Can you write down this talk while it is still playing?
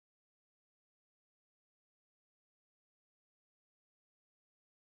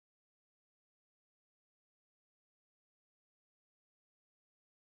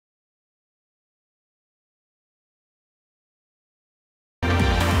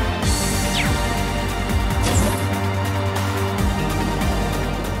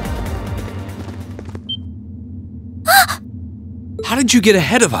How did you get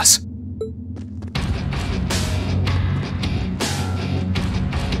ahead of us?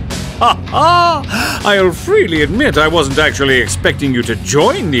 I'll freely admit I wasn't actually expecting you to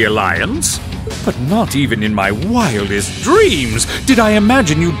join the Alliance. But not even in my wildest dreams did I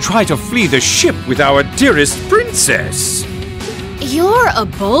imagine you'd try to flee the ship with our dearest princess. You're a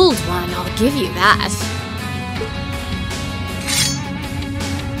bold one, I'll give you that.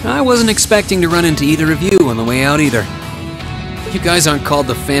 I wasn't expecting to run into either of you on the way out either. You guys aren't called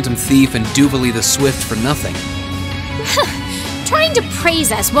the Phantom Thief and Duvalie the Swift for nothing. Trying to praise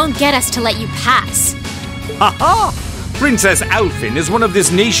us won't get us to let you pass. Ha-ha! Princess Alfin is one of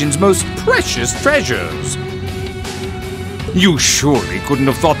this nation's most precious treasures. You surely couldn't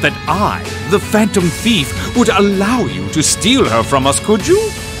have thought that I, the Phantom Thief, would allow you to steal her from us, could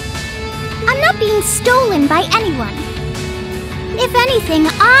you? I'm not being stolen by anyone. If anything,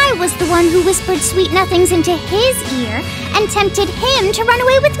 I was the one who whispered sweet nothings into his ear and tempted him to run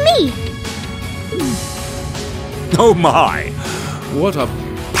away with me. Oh my! What a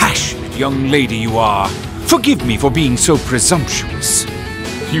passionate young lady you are. Forgive me for being so presumptuous.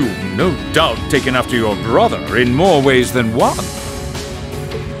 You've no doubt taken after your brother in more ways than one.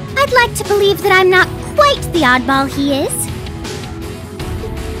 I'd like to believe that I'm not quite the oddball he is.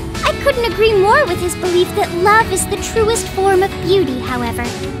 I couldn't agree more with his belief that love is the truest form of beauty, however.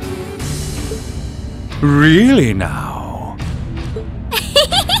 Really now?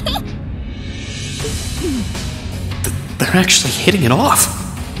 They're actually hitting it off.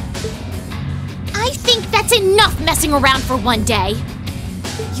 I think that's enough messing around for one day.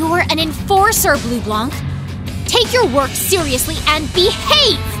 You're an enforcer, Bleublanc. Take your work seriously and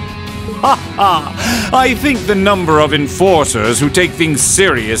behave! Ha ha! I think the number of enforcers who take things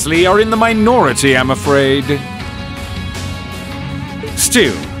seriously are in the minority, I'm afraid.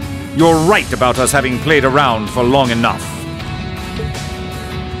 Still, you're right about us having played around for long enough.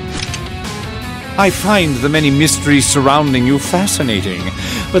 I find the many mysteries surrounding you fascinating,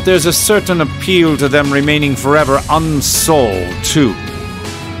 but there's a certain appeal to them remaining forever unsolved, too.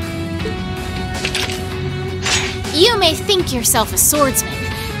 You may think yourself a swordsman,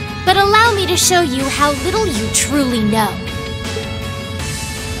 but allow me to show you how little you truly know.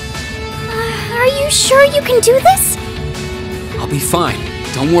 Are you sure you can do this? I'll be fine.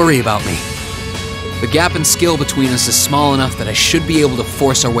 Don't worry about me. The gap in skill between us is small enough that I should be able to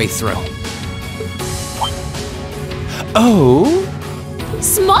force our way through. Oh?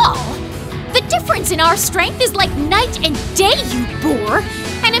 Small? The difference in our strength is like night and day, you boor!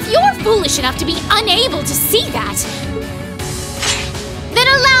 And if you're foolish enough to be unable to see that, then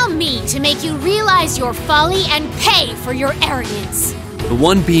allow me to make you realize your folly and pay for your arrogance. The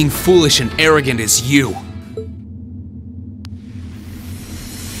one being foolish and arrogant is you.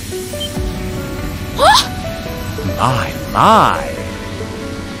 My.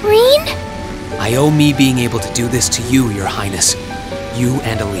 Rean? I owe me being able to do this to you, Your Highness. You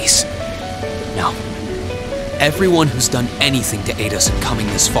and Elise. Now, everyone who's done anything to aid us in coming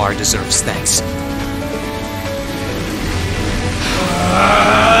this far deserves thanks.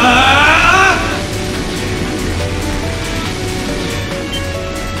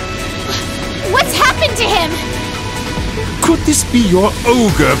 What's happened to him? Could this be your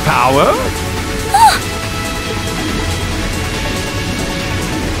ogre power?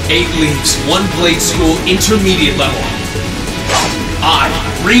 8 leagues, 1 blade school, intermediate level. I,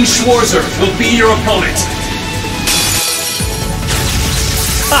 Rean Schwarzer, will be your opponent.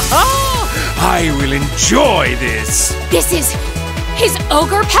 Ha-ha! I will enjoy this. This is his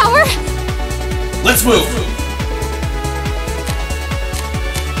ogre power? Let's move.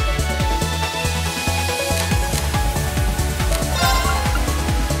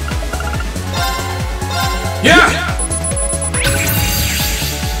 Yeah!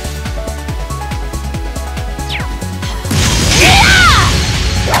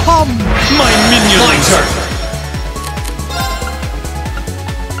 My minions! My turn!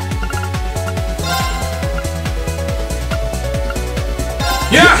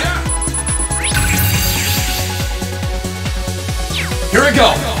 Yeah! Here we go!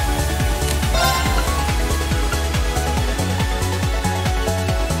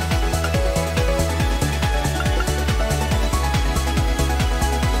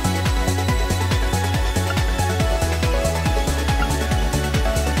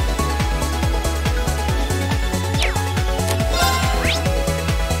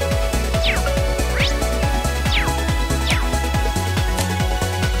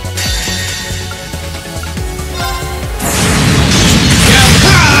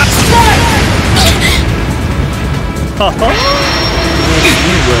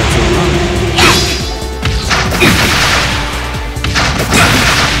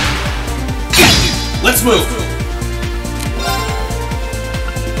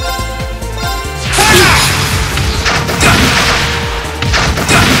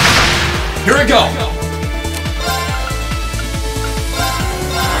 I go!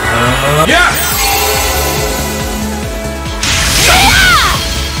 Yeah!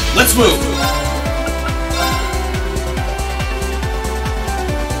 Let's move!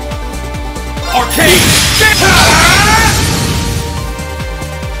 Arcade!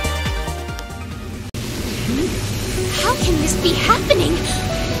 How can this be happening?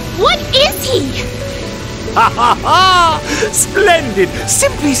 What is he? Ha ha ha! Splendid!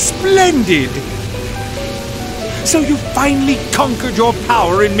 Simply splendid! So you finally conquered your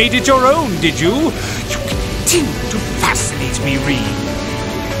power and made it your own, did you? You continue to fascinate me, Reed.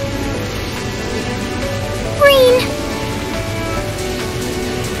 Green!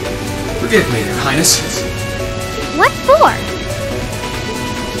 Forgive me, Your Highness. What for?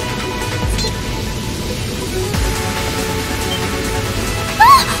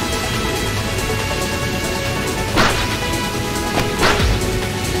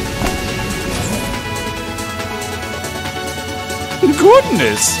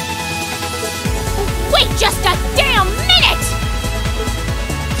 Goodness! Wait just a damn minute!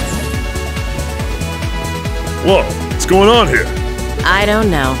 Whoa, what's going on here? I don't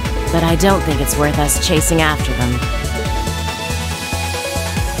know, but I don't think it's worth us chasing after them.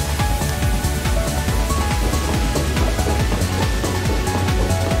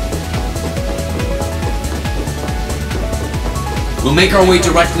 We'll make our way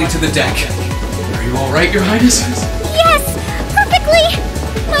directly to the deck. Are you alright, Your Highness? Yes! Perfectly!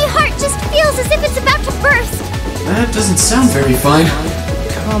 My heart just feels as if it's about to burst. That doesn't sound very fine.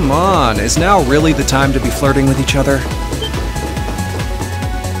 Come on, is now really the time to be flirting with each other?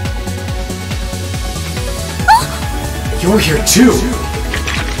 You're here too!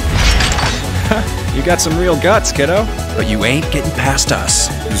 You got some real guts, kiddo. But you ain't getting past us.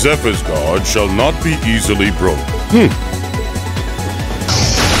 Zephyr's guard shall not be easily broken.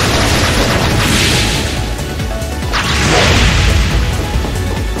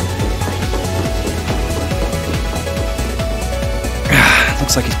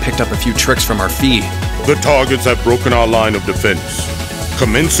 Looks like he's picked up a few tricks from our fee. The targets have broken our line of defense.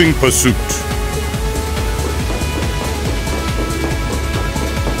 Commencing pursuit.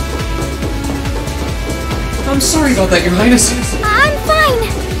 I'm sorry about that, Your Highness. I'm fine.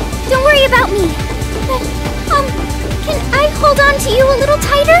 Don't worry about me. But, can I hold on to you a little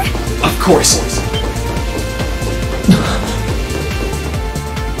tighter? Of course.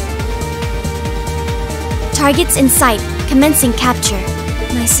 Targets in sight. Commencing capture.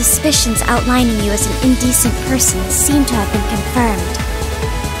 My suspicions outlining you as an indecent person seem to have been confirmed.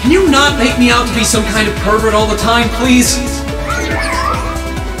 Can you not make me out to be some kind of pervert all the time, please?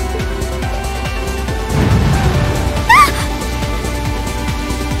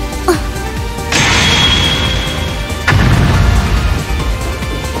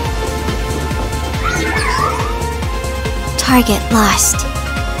 Target lost.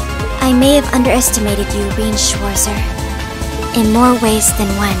 I may have underestimated you, Rean Schwarzer. In more ways than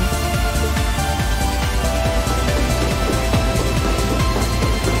one.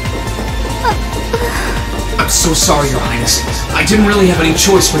 I'm so sorry, Your Highness. I didn't really have any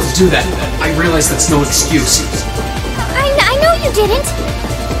choice but to do that. I realize that's no excuse. I know you didn't.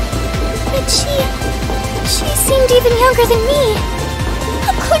 But she seemed even younger than me.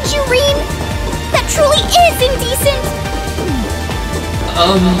 How could you, Rean? That truly is indecent!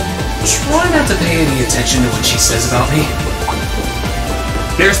 Try not to pay any attention to what she says about me.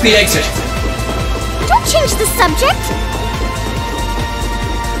 There's the exit. Don't change the subject!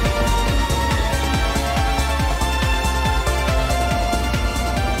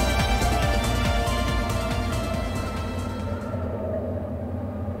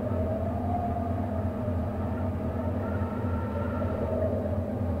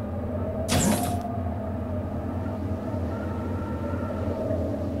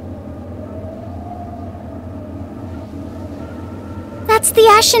 That's the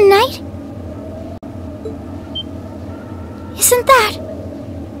Ashen Knight? Isn't that...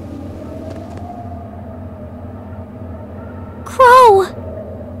 Crow?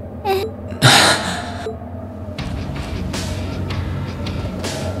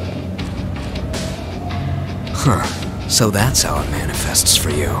 Huh. So that's how it manifests for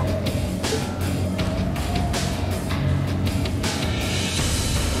you.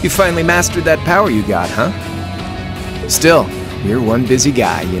 You finally mastered that power you got, huh? Still, you're one busy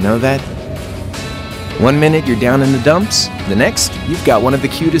guy, you know that? One minute you're down in the dumps, the next, you've got one of the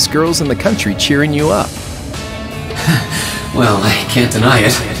cutest girls in the country cheering you up. Well, I can't deny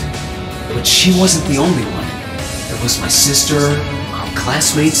it. But she wasn't the only one. There was my sister, our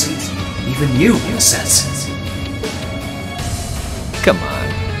classmates, even you, in a sense. Come on.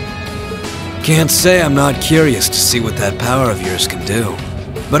 Can't say I'm not curious to see what that power of yours can do.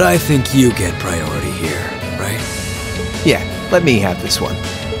 But I think you get priority here, right? Yeah, let me have this one.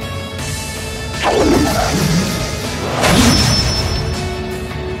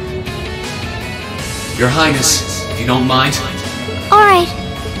 Your Highness, if you don't mind. Alright.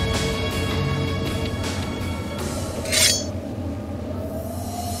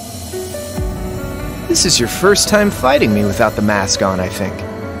 This is your first time fighting me without the mask on, I think.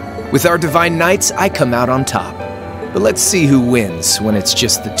 With our Divine Knights, I come out on top. But let's see who wins when it's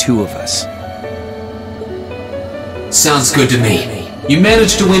just the two of us. Sounds good to me. You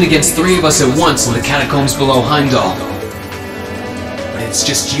managed to win against 3 of us at once in the catacombs below Heimdall. But it's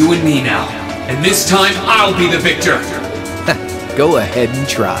just you and me now. And this time, I'll be the victor! Go ahead and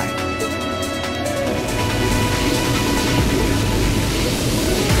try.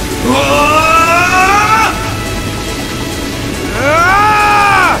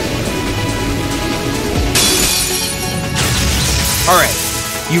 Alright,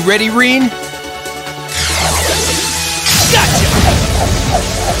 you ready, Reen? Gotcha!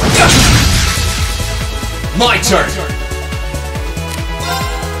 My turn!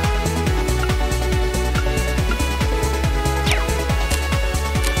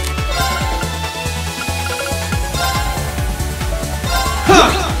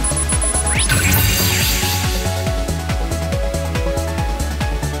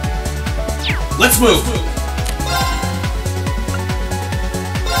 Let's move!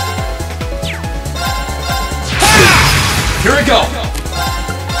 Here we go!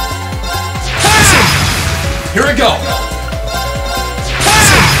 Here we go!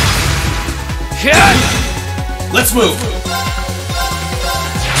 Let's move!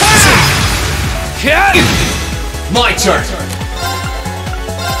 My turn!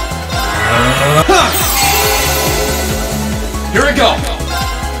 Here we go!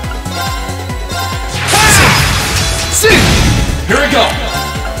 Here we go!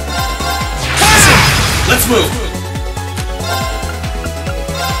 Let's move!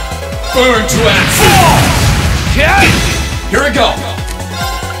 Burn to action! Here we go!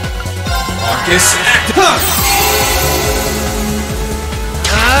 Marcus, active!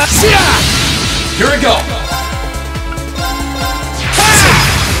 Here we go!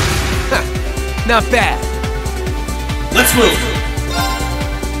 Not bad. Let's move!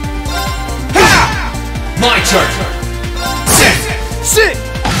 My turn! Sit!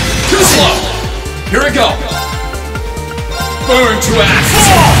 Too slow! Here we go! Burn to ash!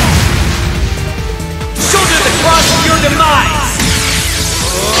 Shoulder the cross of your demise!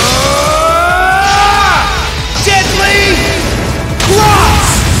 Deadly cross!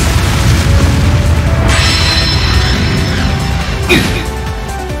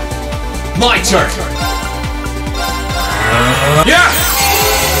 My turn! Yeah!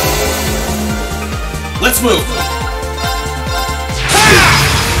 Let's move!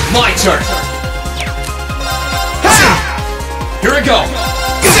 My turn! Here we go!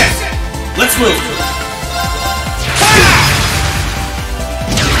 Let's move!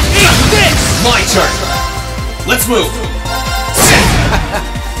 Eat this! My turn! Let's move!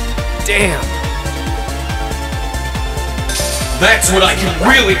 Damn! That's what I can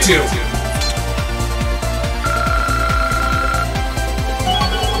really do!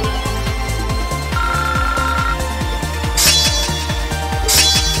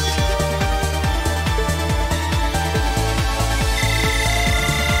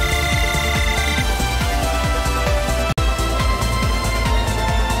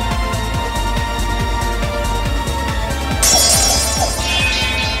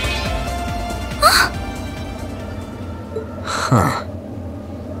 Huh.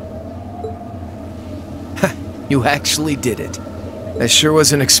 You actually did it. I sure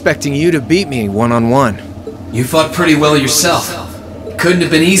wasn't expecting you to beat me one-on-one. You fought pretty well yourself. It couldn't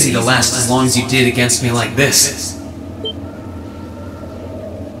have been easy to last as long as you did against me like this.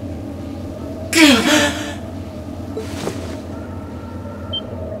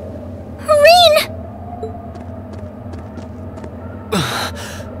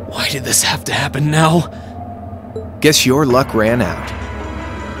 Why did this have to happen now? Guess your luck ran out.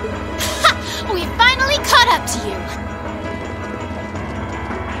 Ha! We finally caught up to you!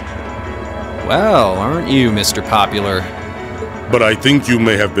 Well, aren't you, Mr. Popular? But I think you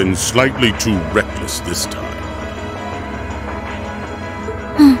may have been slightly too reckless this time.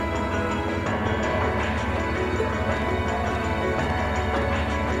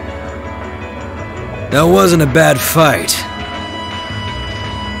 That wasn't a bad fight.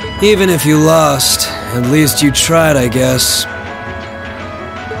 Even if you lost, at least you tried, I guess.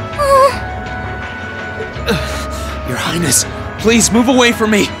 Your Highness, please move away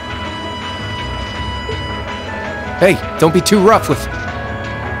from me! Hey, don't be too rough with...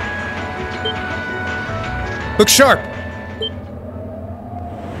 Look sharp!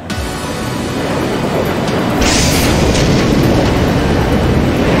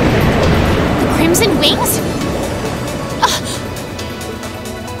 Crimson Wings?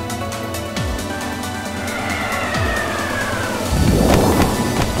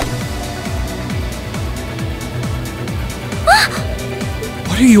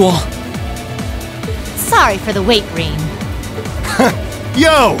 What are you all? Sorry for the wait, Rean.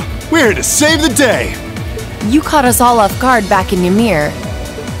 Yo! We're here to save the day! You caught us all off guard back in Ymir.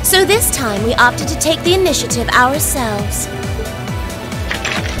 So this time we opted to take the initiative ourselves.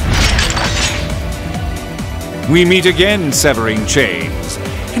 We meet again, severing chains.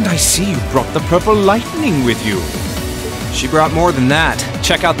 And I see you brought the purple lightning with you. She brought more than that.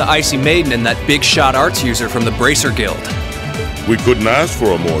 Check out the Icy Maiden and that big shot arts user from the Bracer Guild. We couldn't ask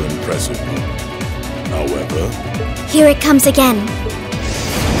for a more impressive group. However... Here it comes again.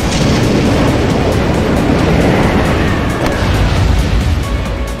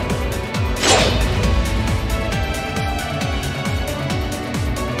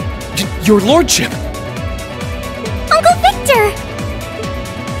 Your lordship! Uncle Victor!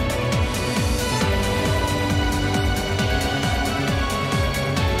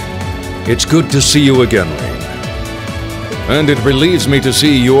 It's good to see you again, Rain. And it relieves me to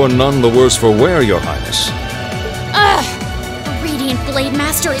see you're none the worse for wear, Your Highness. Ugh! The Radiant Blade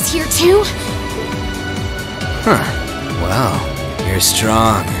Master is here too? Huh. Wow. You're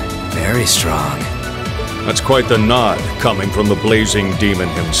strong. Very strong. That's quite the nod, coming from the blazing demon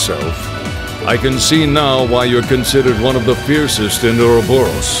himself. I can see now why you're considered one of the fiercest in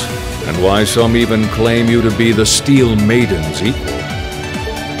Ouroboros, and why some even claim you to be the Steel Maiden's equal.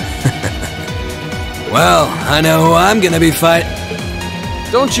 Well, I know who I'm gonna be fighting.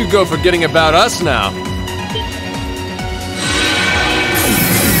 Don't you go forgetting about us now.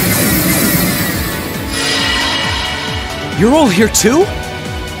 You're all here too?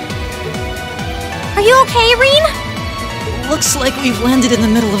 Are you okay, Rean? Looks like we've landed in the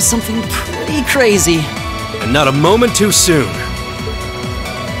middle of something pretty crazy. And not a moment too soon.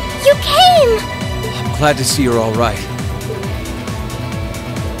 You came! I'm glad to see you're all right.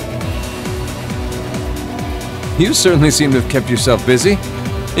 You certainly seem to have kept yourself busy.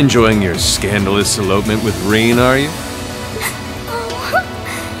 Enjoying your scandalous elopement with Rean, are you?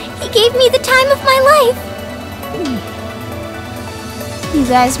 Oh, he gave me the time of my life. You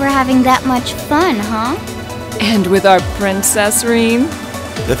guys were having that much fun, huh? And with our princess, Rean?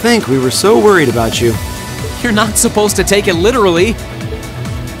 To think we were so worried about you. You're not supposed to take it literally.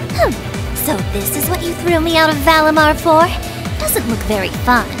 So this is what you threw me out of Valimar for? Doesn't look very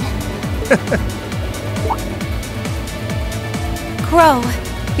fun. Crow,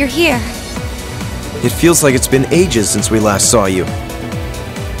 you're here. It feels like it's been ages since we last saw you.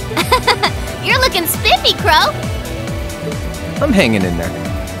 You're looking spiffy, Crow. I'm hanging in there.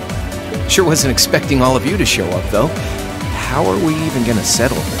 Sure wasn't expecting all of you to show up, though. How are we even gonna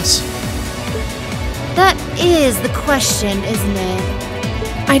settle this? That is the question, isn't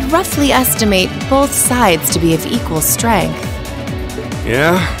it? I'd roughly estimate both sides to be of equal strength.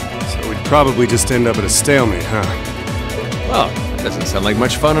 Yeah? So we'd probably just end up at a stalemate, huh? Well, that doesn't sound like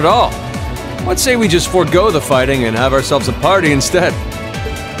much fun at all. What say we just forego the fighting and have ourselves a party instead?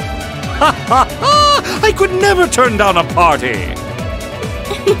 Ha ha ha! I could never turn down a party!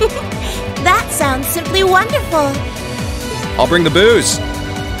 That sounds simply wonderful. I'll bring the booze.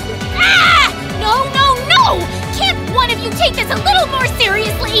 Ah! No, no, no! Can't one of you take this a little more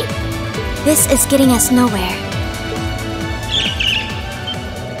seriously? This is getting us nowhere.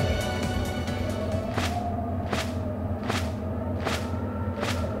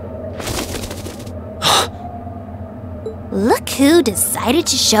 Look who decided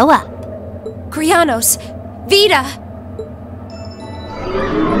to show up. Krianos, Vita!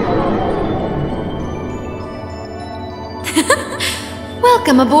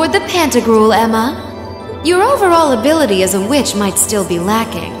 Welcome aboard the Pantagruel, Emma. Your overall ability as a witch might still be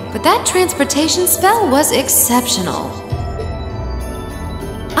lacking, but that transportation spell was exceptional.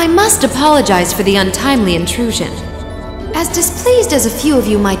 I must apologize for the untimely intrusion. As displeased as a few of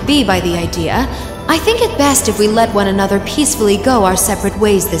you might be by the idea, I think it best if we let one another peacefully go our separate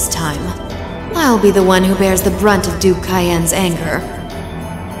ways this time. I'll be the one who bears the brunt of Duke Cayenne's anger.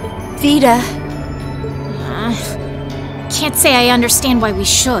 Vita. Can't say I understand why we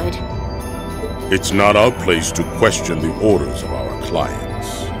should. It's not our place to question the orders of our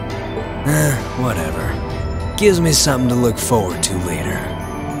clients. Whatever. Gives me something to look forward to later.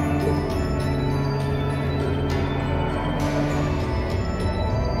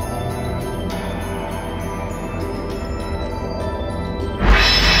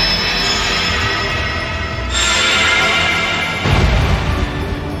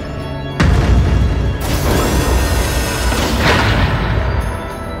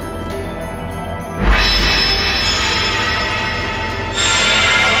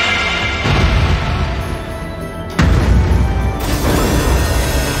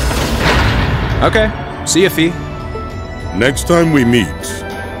 Okay. See ya, Fee. Next time we meet,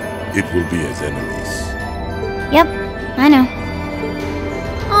 it will be as enemies. Yep, I know.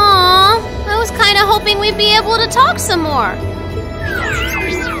 Aww, I was kind of hoping we'd be able to talk some more.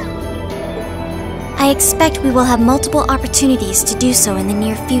 I expect we will have multiple opportunities to do so in the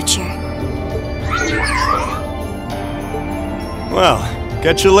near future. Well,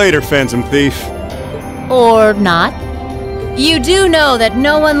 catch you later, Phantom Thief. Or not. You do know that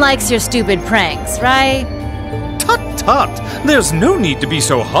no one likes your stupid pranks, right? Tut tut! There's no need to be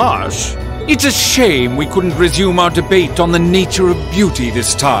so harsh. It's a shame we couldn't resume our debate on the nature of beauty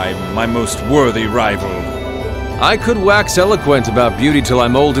this time, my most worthy rival. I could wax eloquent about beauty till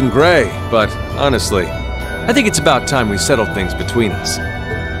I'm old and gray, but honestly, I think it's about time we settled things between us.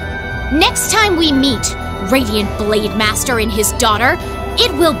 Next time we meet, Radiant Blade Master and his daughter,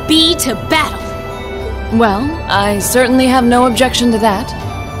 it will be to battle. Well, I certainly have no objection to that.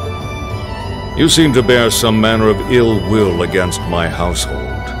 You seem to bear some manner of ill will against my household.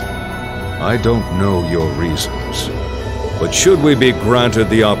 I don't know your reasons, but should we be granted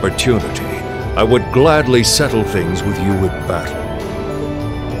the opportunity, I would gladly settle things with you at battle.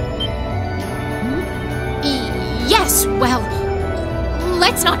 Yes, well,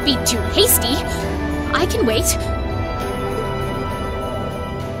 let's not be too hasty. I can wait.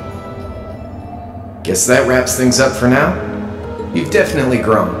 Guess that wraps things up for now. You've definitely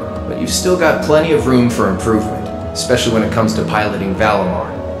grown, but you've still got plenty of room for improvement, especially when it comes to piloting Valimar.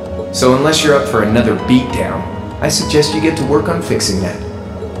 So unless you're up for another beatdown, I suggest you get to work on fixing that.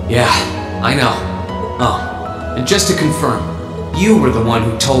 Yeah, I know. Oh, and just to confirm, you were the one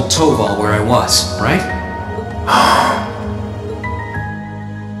who told Toval where I was, right?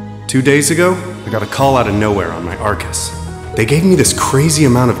 2 days ago, I got a call out of nowhere on my Arcus. They gave me this crazy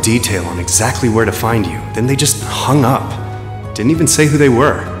amount of detail on exactly where to find you, then they just hung up. Didn't even say who they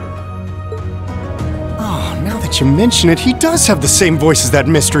were. Oh, now that you mention it, he does have the same voice as that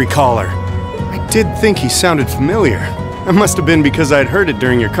mystery caller. I did think he sounded familiar. That must have been because I'd heard it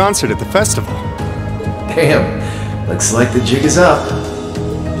during your concert at the festival. Damn, looks like the jig is up.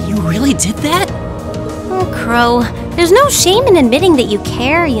 You really did that? Oh, Crow, there's no shame in admitting that you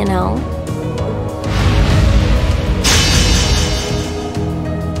care, you know.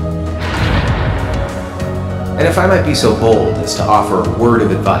 And if I might be so bold as to offer a word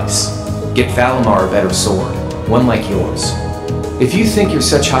of advice, get Valimar a better sword, one like yours. If you think you're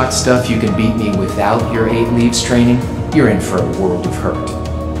such hot stuff you can beat me without your 8 Leaves training, you're in for a world of hurt.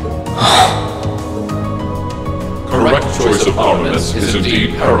 Correct choice of armaments is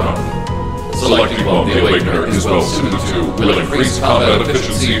indeed paramount. Selecting one the Awakener is well suited to will increase combat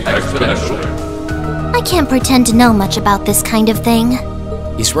efficiency exponentially. I can't pretend to know much about this kind of thing.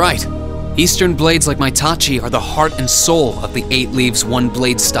 He's right. Eastern blades like my Tachi are the heart and soul of the 8 Leaves 1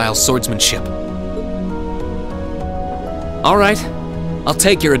 blade style swordsmanship. Alright, I'll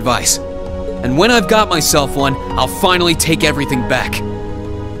take your advice. And when I've got myself one, I'll finally take everything back.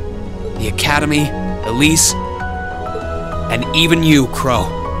 The Academy, Elise, and even you, Crow.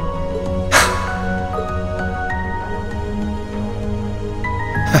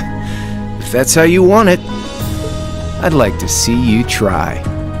 If that's how you want it, I'd like to see you try.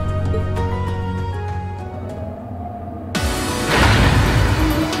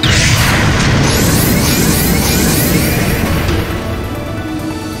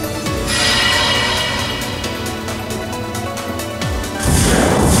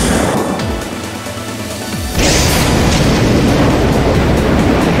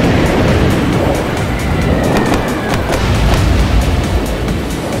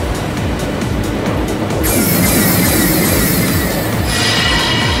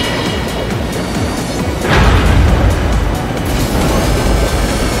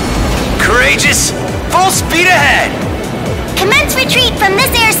 Full speed ahead! Commence retreat from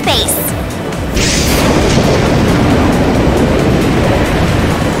this airspace!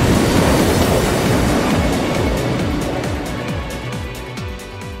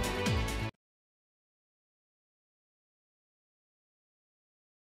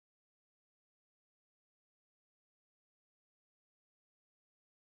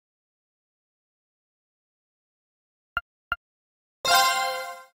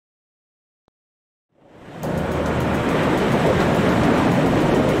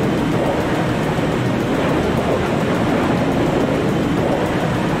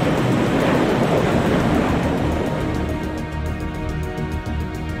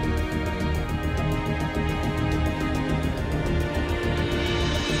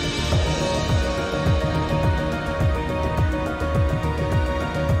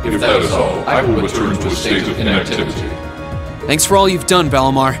 If that is all, I will return to a state of inactivity. Thanks for all you've done,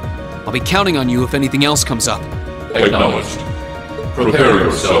 Valimar. I'll be counting on you if anything else comes up. Acknowledged. Prepare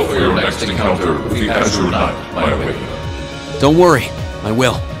yourself for your next encounter with the Azure Knight, my awakener. Don't worry, I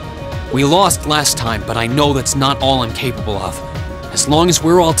will. We lost last time, but I know that's not all I'm capable of. As long as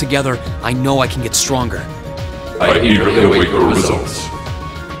we're all together, I know I can get stronger. I eagerly await your results.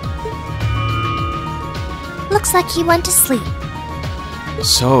 Looks like he went to sleep.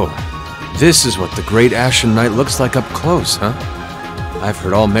 So, this is what the Great Ashen Knight looks like up close, huh? I've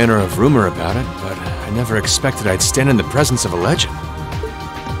heard all manner of rumor about it, but I never expected I'd stand in the presence of a legend.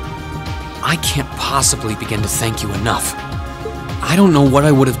 I can't possibly begin to thank you enough. I don't know what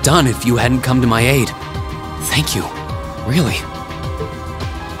I would have done if you hadn't come to my aid. Thank you, really.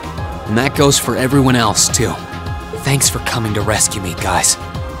 And that goes for everyone else, too. Thanks for coming to rescue me, guys.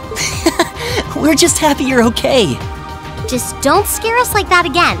 We're just happy you're okay. Just don't scare us like that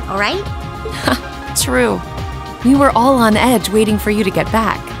again, alright? True. We were all on edge waiting for you to get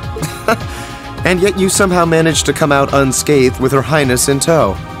back. And yet you somehow managed to come out unscathed with Her Highness in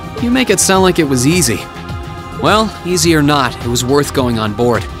tow. You make it sound like it was easy. Well, easy or not, it was worth going on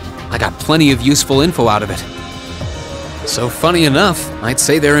board. I got plenty of useful info out of it. So funny enough, I'd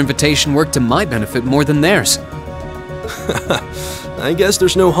say their invitation worked to my benefit more than theirs. I guess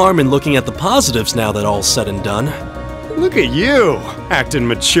there's no harm in looking at the positives now that all's said and done. Look at you, acting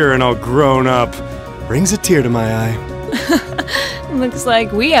mature and all grown up. Brings a tear to my eye. Looks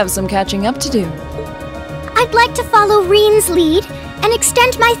like we have some catching up to do. I'd like to follow Reen's lead and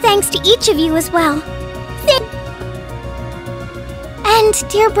extend my thanks to each of you as well. And,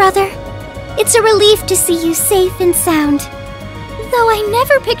 dear brother, it's a relief to see you safe and sound. Though I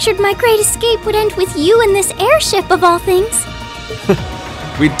never pictured my great escape would end with you in this airship of all things.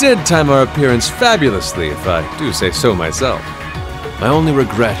 We did time our appearance fabulously, if I do say so myself. My only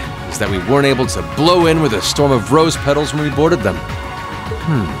regret is that we weren't able to blow in with a storm of rose petals when we boarded them.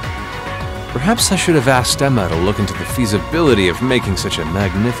 Perhaps I should have asked Emma to look into the feasibility of making such a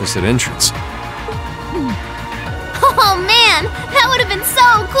magnificent entrance. Oh man, that would have been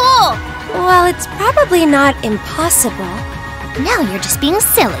so cool! Well, it's probably not impossible. Now you're just being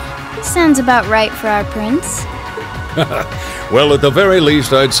silly. Sounds about right for our prince. Well, at the very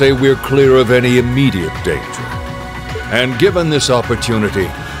least, I'd say we're clear of any immediate danger. And given this opportunity,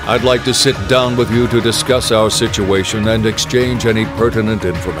 I'd like to sit down with you to discuss our situation and exchange any pertinent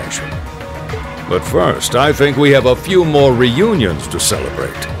information. But first, I think we have a few more reunions to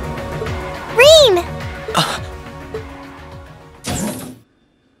celebrate. Reen!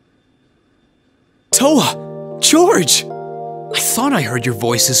 Toa! George! I thought I heard your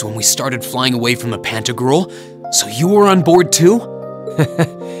voices when we started flying away from the Pantagruel, so you were on board too?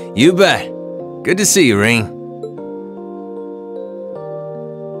 You bet. Good to see you, Reen.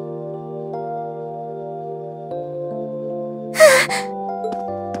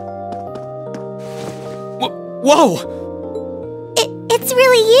 Whoa! It's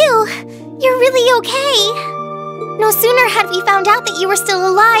really you. You're really okay. No sooner had we found out that you were still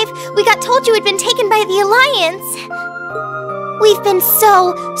alive, we got told you had been taken by the Alliance. We've been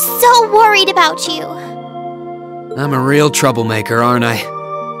so worried about you. I'm a real troublemaker, aren't I?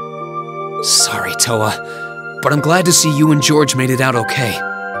 Sorry, Toa, but I'm glad to see you and George made it out okay.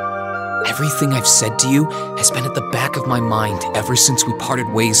 Everything I've said to you has been at the back of my mind ever since we parted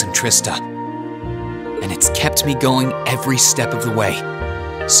ways in Trista. And it's kept me going every step of the way.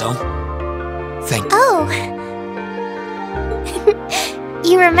 So, thank you. Oh.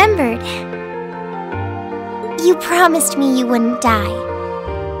 You remembered. You promised me you wouldn't die.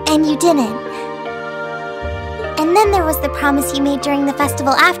 And you didn't. And then there was the promise you made during the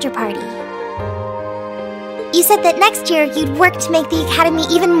festival after-party. You said that next year you'd work to make the Academy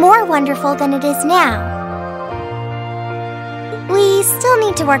even more wonderful than it is now. We still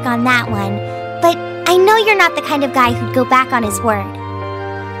need to work on that one, but I know you're not the kind of guy who'd go back on his word.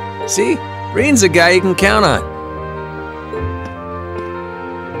 See? Reen's a guy you can count on.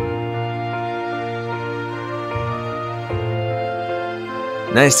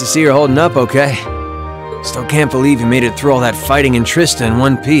 Nice to see you're holding up okay. Still can't believe you made it through all that fighting in Trista in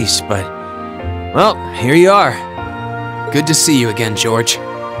one piece, but... well, here you are. Good to see you again, George.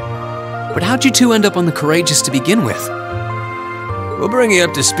 But how'd you two end up on the Courageous to begin with? We'll bring you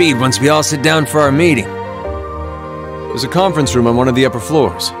up to speed once we all sit down for our meeting. There's a conference room on one of the upper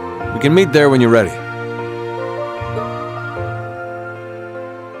floors. We can meet there when you're ready.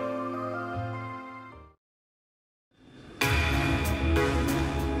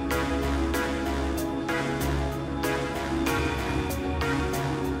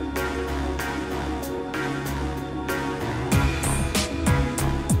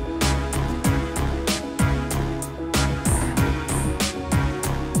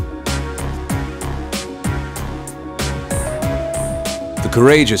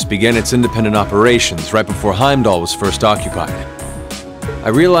 Courageous began its independent operations right before Heimdall was first occupied. I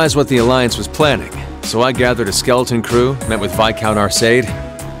realized what the Alliance was planning, so I gathered a skeleton crew, met with Viscount Arcade,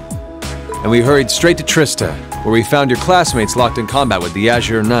 and we hurried straight to Trista, where we found your classmates locked in combat with the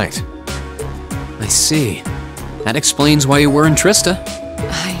Azure Knight. I see. That explains why you were in Trista.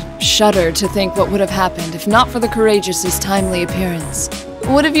 I shudder to think what would have happened if not for the Courageous's timely appearance.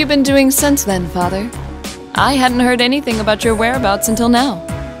 What have you been doing since then, Father? I hadn't heard anything about your whereabouts until now.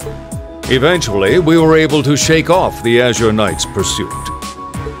 Eventually, we were able to shake off the Azure Knight's pursuit.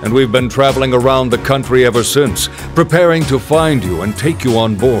 And we've been traveling around the country ever since, preparing to find you and take you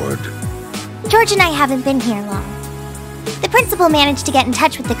on board. George and I haven't been here long. The principal managed to get in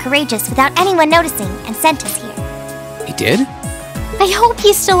touch with the Courageous without anyone noticing and sent us here. He did? I hope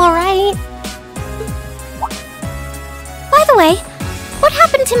he's still alright. By the way, what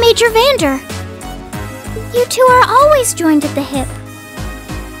happened to Major Vander? You two are always joined at the hip.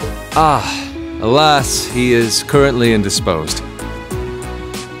 Alas, he is currently indisposed.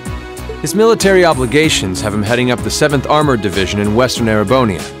 His military obligations have him heading up the 7th Armored Division in Western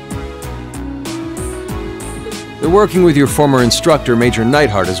Erebonia. They're working with your former instructor, Major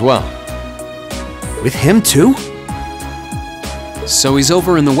Neidhart, as well. With him too? So he's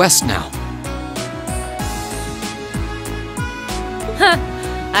over in the West now.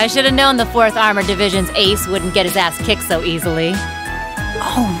 I should have known the 4th Armored Division's ace wouldn't get his ass kicked so easily.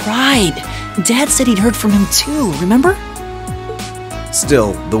 Oh, right. Dad said he'd heard from him too, remember?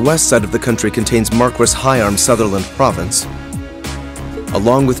 Still, the west side of the country contains Marquis Hyarm's Sutherland province,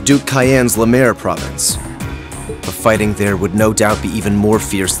 along with Duke Cayenne's Lemaire province. The fighting there would no doubt be even more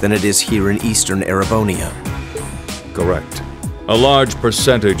fierce than it is here in eastern Erebonia. Correct. A large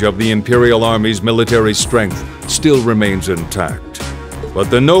percentage of the Imperial Army's military strength still remains intact. But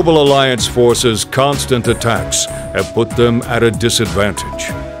the Noble Alliance forces' constant attacks have put them at a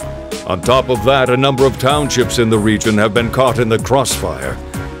disadvantage. On top of that, a number of townships in the region have been caught in the crossfire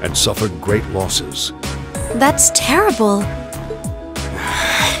and suffered great losses. That's terrible.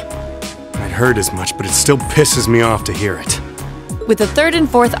 I'd heard as much, but it still pisses me off to hear it. With the 3rd and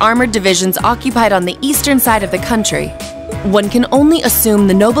 4th Armored Divisions occupied on the eastern side of the country, one can only assume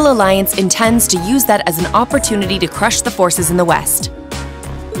the Noble Alliance intends to use that as an opportunity to crush the forces in the west.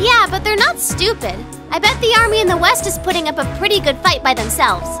 Yeah, but they're not stupid. I bet the army in the West is putting up a pretty good fight by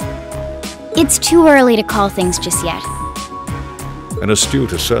themselves. It's too early to call things just yet. An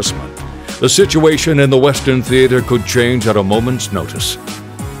astute assessment. The situation in the Western Theater could change at a moment's notice.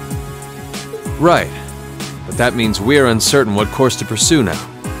 Right. But that means we're uncertain what course to pursue now.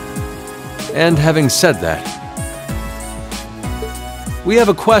 And having said that, we have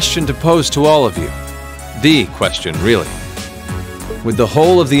a question to pose to all of you. The question, really. With the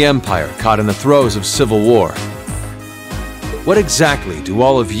whole of the Empire caught in the throes of civil war, what exactly do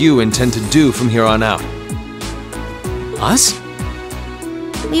all of you intend to do from here on out? Us?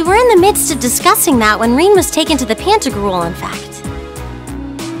 We were in the midst of discussing that when Reen was taken to the Pantagruel, in fact.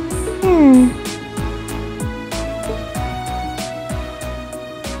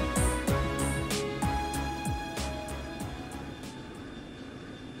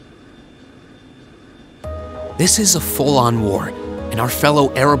 This is a full-on war, and our fellow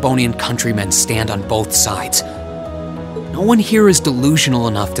Erebonian countrymen stand on both sides. No one here is delusional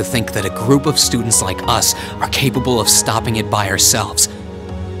enough to think that a group of students like us are capable of stopping it by ourselves.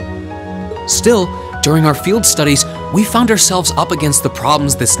 Still, during our field studies, we found ourselves up against the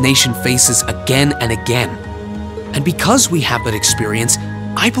problems this nation faces again and again. And because we have that experience,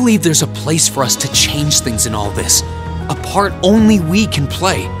 I believe there's a place for us to change things in all this, a part only we can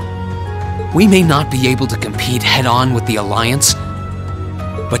play. We may not be able to compete head-on with the Alliance,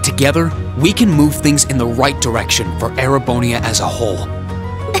 but together, we can move things in the right direction for Erebonia as a whole.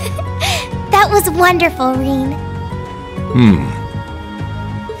 That was wonderful, Reen.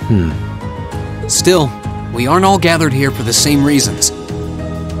 Still, we aren't all gathered here for the same reasons.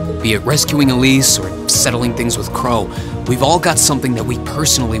 Be it rescuing Elise or settling things with Crow, we've all got something that we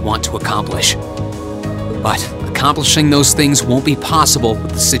personally want to accomplish. But accomplishing those things won't be possible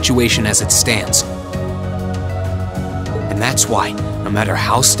with the situation as it stands. And that's why, no matter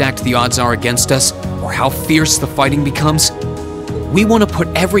how stacked the odds are against us, or how fierce the fighting becomes, we want to put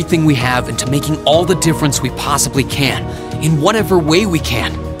everything we have into making all the difference we possibly can, in whatever way we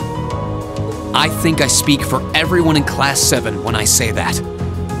can. I think I speak for everyone in Class 7 when I say that.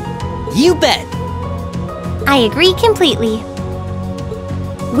 You bet! I agree completely.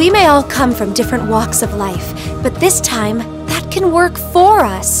 We may all come from different walks of life, but this time, that can work for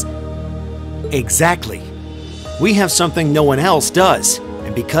us. Exactly. We have something no one else does,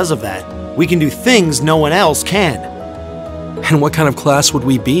 and because of that, we can do things no one else can. And what kind of class would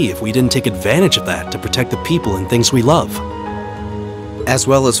we be if we didn't take advantage of that to protect the people and things we love? As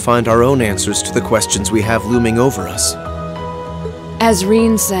well as find our own answers to the questions we have looming over us. As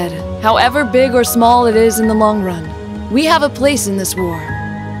Reen said, however big or small it is in the long run, we have a place in this war,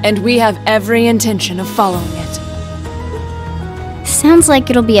 and we have every intention of following it. Sounds like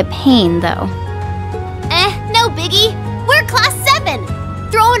it'll be a pain, though. No biggie. We're Class 7.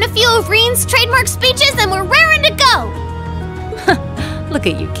 Throw in a few of Reen's trademark speeches and we're raring to go. Look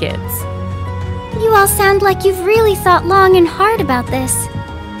at you kids. You all sound like you've really thought long and hard about this.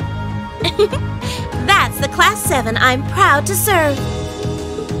 That's the Class 7 I'm proud to serve.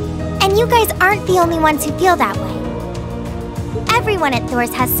 And you guys aren't the only ones who feel that way. Everyone at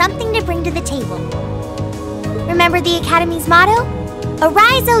Thor's has something to bring to the table. Remember the Academy's motto?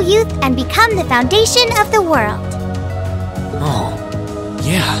 Arise, O youth, and become the foundation of the world. Oh,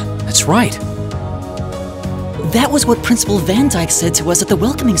 yeah, that's right. That was what Principal Van Dyke said to us at the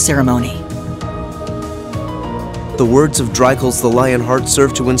welcoming ceremony. The words of Dreikel's the Lionheart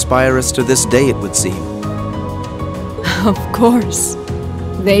serve to inspire us to this day, it would seem. Of course.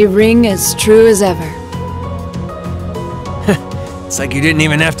 They ring as true as ever. It's like you didn't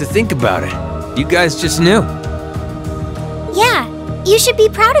even have to think about it. You guys just knew. Yeah, you should be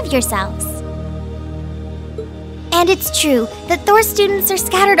proud of yourselves. And it's true that Thor students are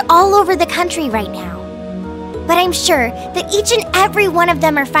scattered all over the country right now. But I'm sure that each and every one of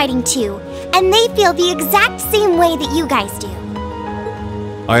them are fighting too, and they feel the exact same way that you guys do.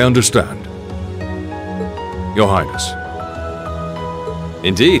 I understand. Your Highness.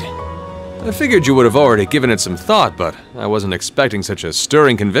 Indeed. I figured you would have already given it some thought, but I wasn't expecting such a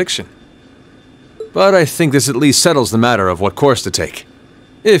stirring conviction. But I think this at least settles the matter of what course to take.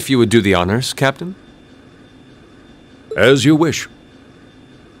 If you would do the honors, Captain. As you wish.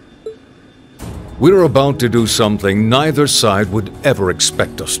 We're about to do something neither side would ever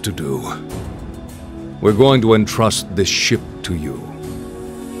expect us to do. We're going to entrust this ship to you.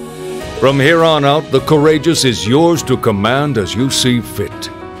 From here on out, the Courageous is yours to command as you see fit.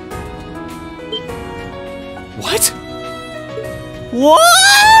 What?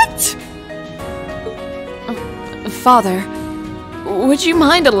 What? Father, would you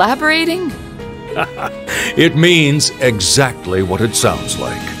mind elaborating? It means exactly what it sounds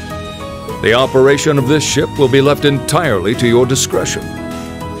like. The operation of this ship will be left entirely to your discretion.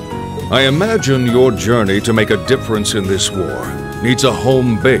 I imagine your journey to make a difference in this war needs a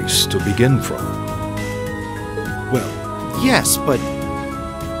home base to begin from. Well, yes, but...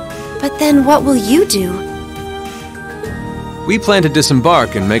 But then what will you do? We plan to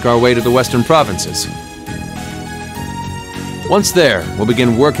disembark and make our way to the western provinces. Once there, we'll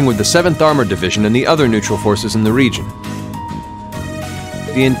begin working with the 7th Armored Division and the other neutral forces in the region.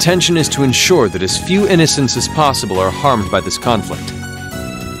 The intention is to ensure that as few innocents as possible are harmed by this conflict.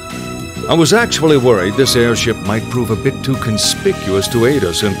 I was actually worried this airship might prove a bit too conspicuous to aid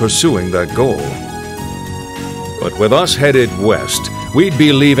us in pursuing that goal. But with us headed west, we'd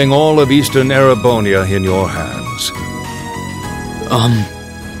be leaving all of Eastern Erebonia in your hands.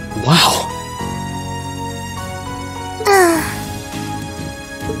 Wow.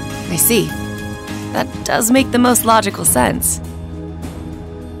 I see. That does make the most logical sense.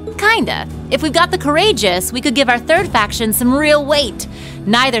 Kinda. If we've got the Courageous, we could give our third faction some real weight.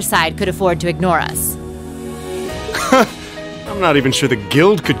 Neither side could afford to ignore us. I'm not even sure the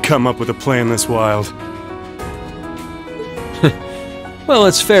Guild could come up with a plan this wild. Well,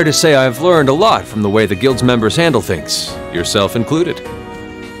 it's fair to say I've learned a lot from the way the Guild's members handle things, yourself included.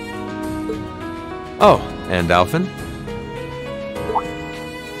 Oh, and Alphen?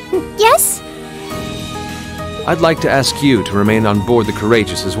 Yes? I'd like to ask you to remain on board the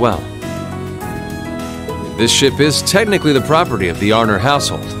Courageous as well. This ship is technically the property of the Arner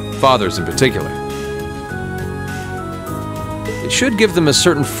household, fathers in particular. It should give them a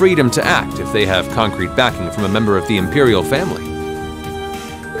certain freedom to act if they have concrete backing from a member of the Imperial family.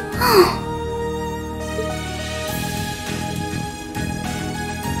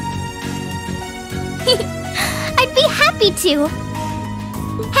 I'd be happy to.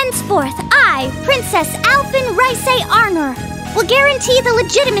 Henceforth, I, Princess Alphen Raisei Arner, will guarantee the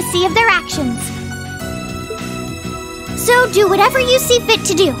legitimacy of their actions. So do whatever you see fit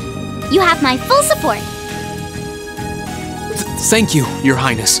to do. You have my full support. Thank you, Your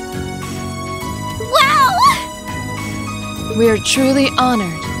Highness. Wow! We are truly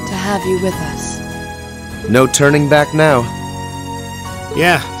honored to have you with us. No turning back now.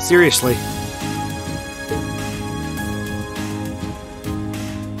 Yeah, seriously.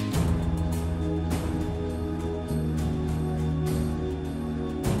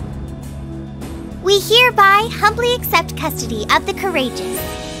 We hereby humbly accept custody of the courageous.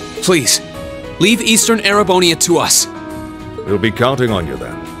 Please, leave Eastern Erebonia to us. We'll be counting on you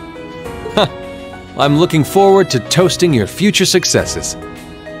then. I'm looking forward to toasting your future successes.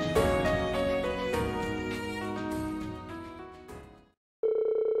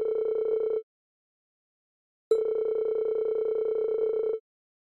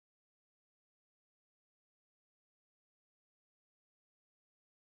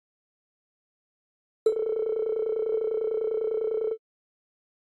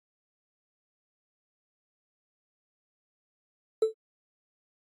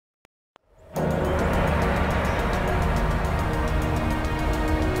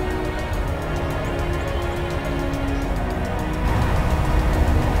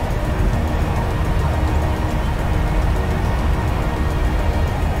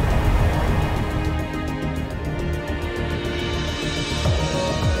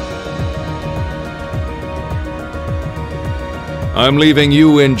 I'm leaving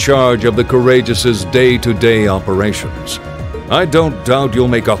you in charge of the Courageous's day-to-day operations. I don't doubt you'll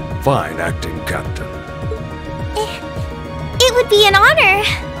make a fine acting captain. It would be an honor.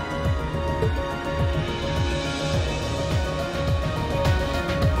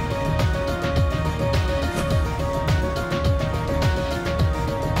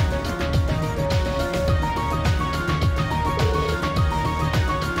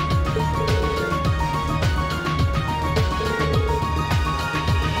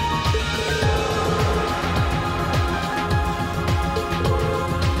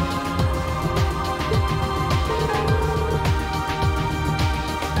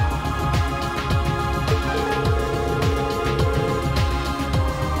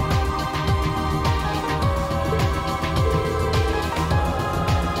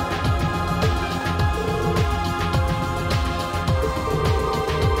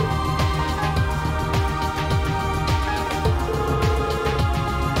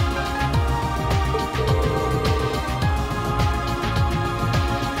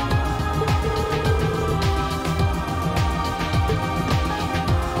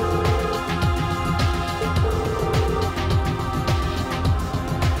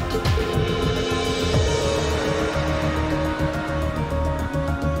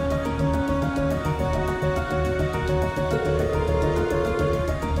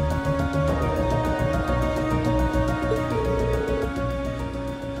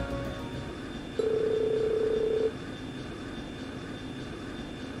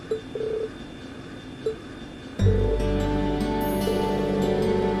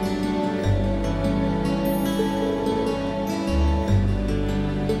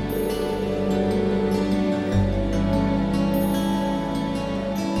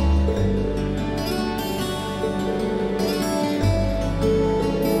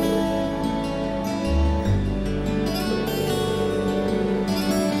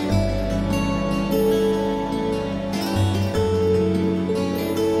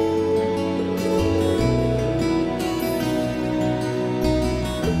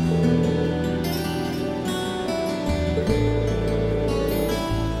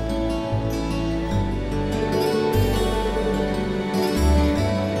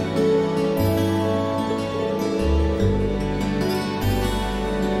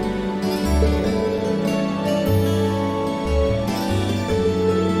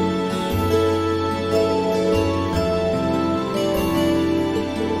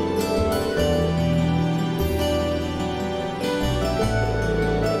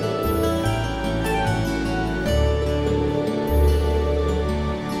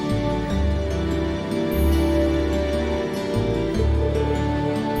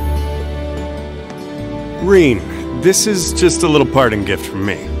 Reen, this is just a little parting gift from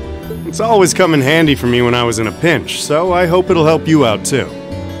me. It's always come in handy for me when I was in a pinch, so I hope it'll help you out too.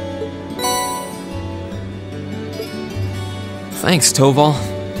 Thanks, Toval.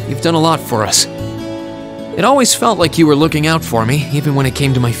 You've done a lot for us. It always felt like you were looking out for me, even when it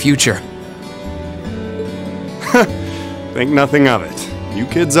came to my future. Think nothing of it. You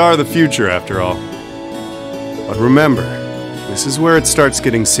kids are the future, after all. But remember, this is where it starts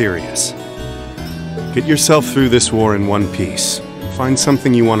getting serious. Get yourself through this war in one piece. Find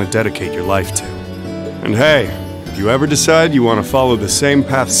something you want to dedicate your life to. And hey, if you ever decide you want to follow the same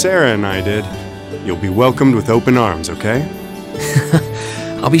path Sarah and I did, you'll be welcomed with open arms, okay?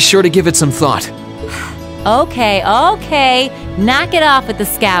 I'll be sure to give it some thought. Okay, knock it off with the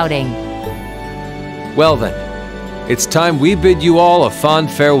scouting. Well then, it's time we bid you all a fond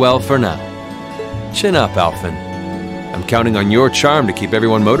farewell for now. Chin up, Alphen. I'm counting on your charm to keep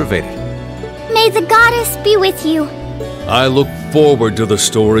everyone motivated. May the goddess be with you. I look forward to the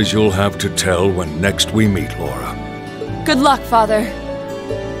stories you'll have to tell when next we meet, Laura. Good luck, Father.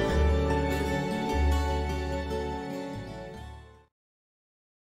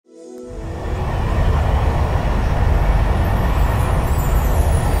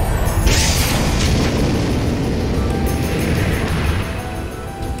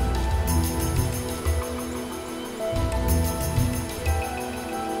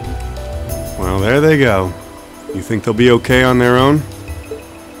 Well, there they go. You think they'll be okay on their own?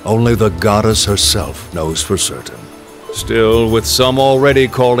 Only the goddess herself knows for certain. Still, with some already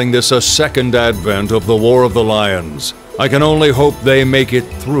calling this a second advent of the War of the Lions, I can only hope they make it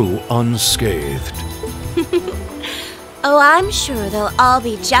through unscathed. Oh, I'm sure they'll all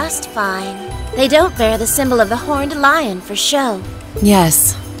be just fine. They don't bear the symbol of the horned lion for show.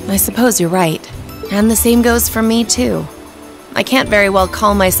 Yes, I suppose you're right. And the same goes for me, too. I can't very well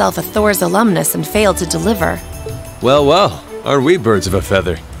call myself a Thor's alumnus and fail to deliver. Well, well, are we birds of a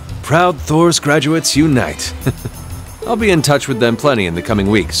feather? Proud Thor's graduates unite. I'll be in touch with them plenty in the coming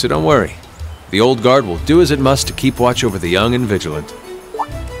weeks, so don't worry. The old guard will do as it must to keep watch over the young and vigilant.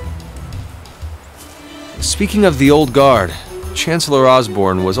 Speaking of the old guard, Chancellor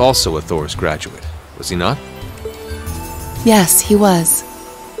Osborne was also a Thor's graduate, was he not? Yes, he was.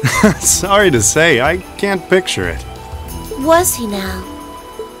 Sorry to say, I can't picture it. Was he now?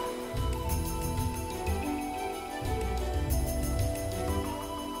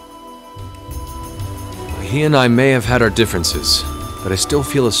 He and I may have had our differences, but I still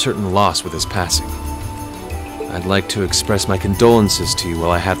feel a certain loss with his passing. I'd like to express my condolences to you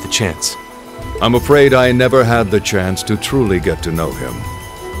while I have the chance. I'm afraid I never had the chance to truly get to know him.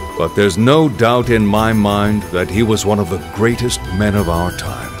 But there's no doubt in my mind that he was one of the greatest men of our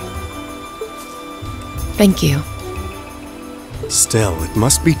time. Thank you. Still, it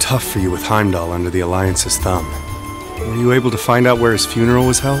must be tough for you with Heimdall under the Alliance's thumb. Were you able to find out where his funeral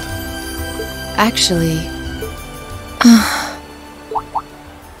was held? Actually...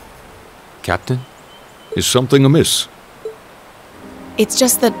 Captain? Is something amiss? It's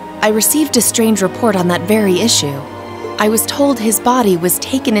just that I received a strange report on that very issue. I was told his body was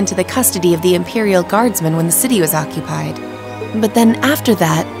taken into the custody of the Imperial Guardsmen when the city was occupied. But then after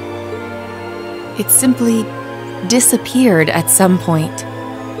that, it simply disappeared at some point.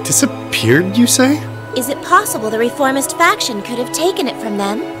 Disappeared, you say? Is it possible the reformist faction could have taken it from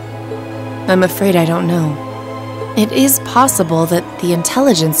them? I'm afraid I don't know. It is possible that the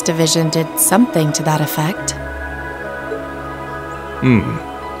Intelligence Division did something to that effect.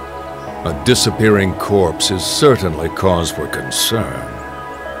 A disappearing corpse is certainly cause for concern.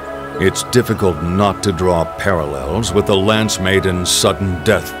 It's difficult not to draw parallels with the Lance Maiden's sudden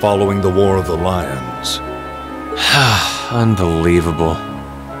death following the War of the Lions. Unbelievable.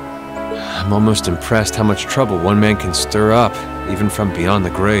 I'm almost impressed how much trouble one man can stir up, even from beyond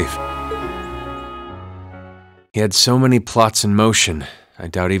the grave. He had so many plots in motion, I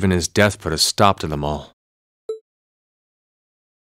doubt even his death put a stop to them all.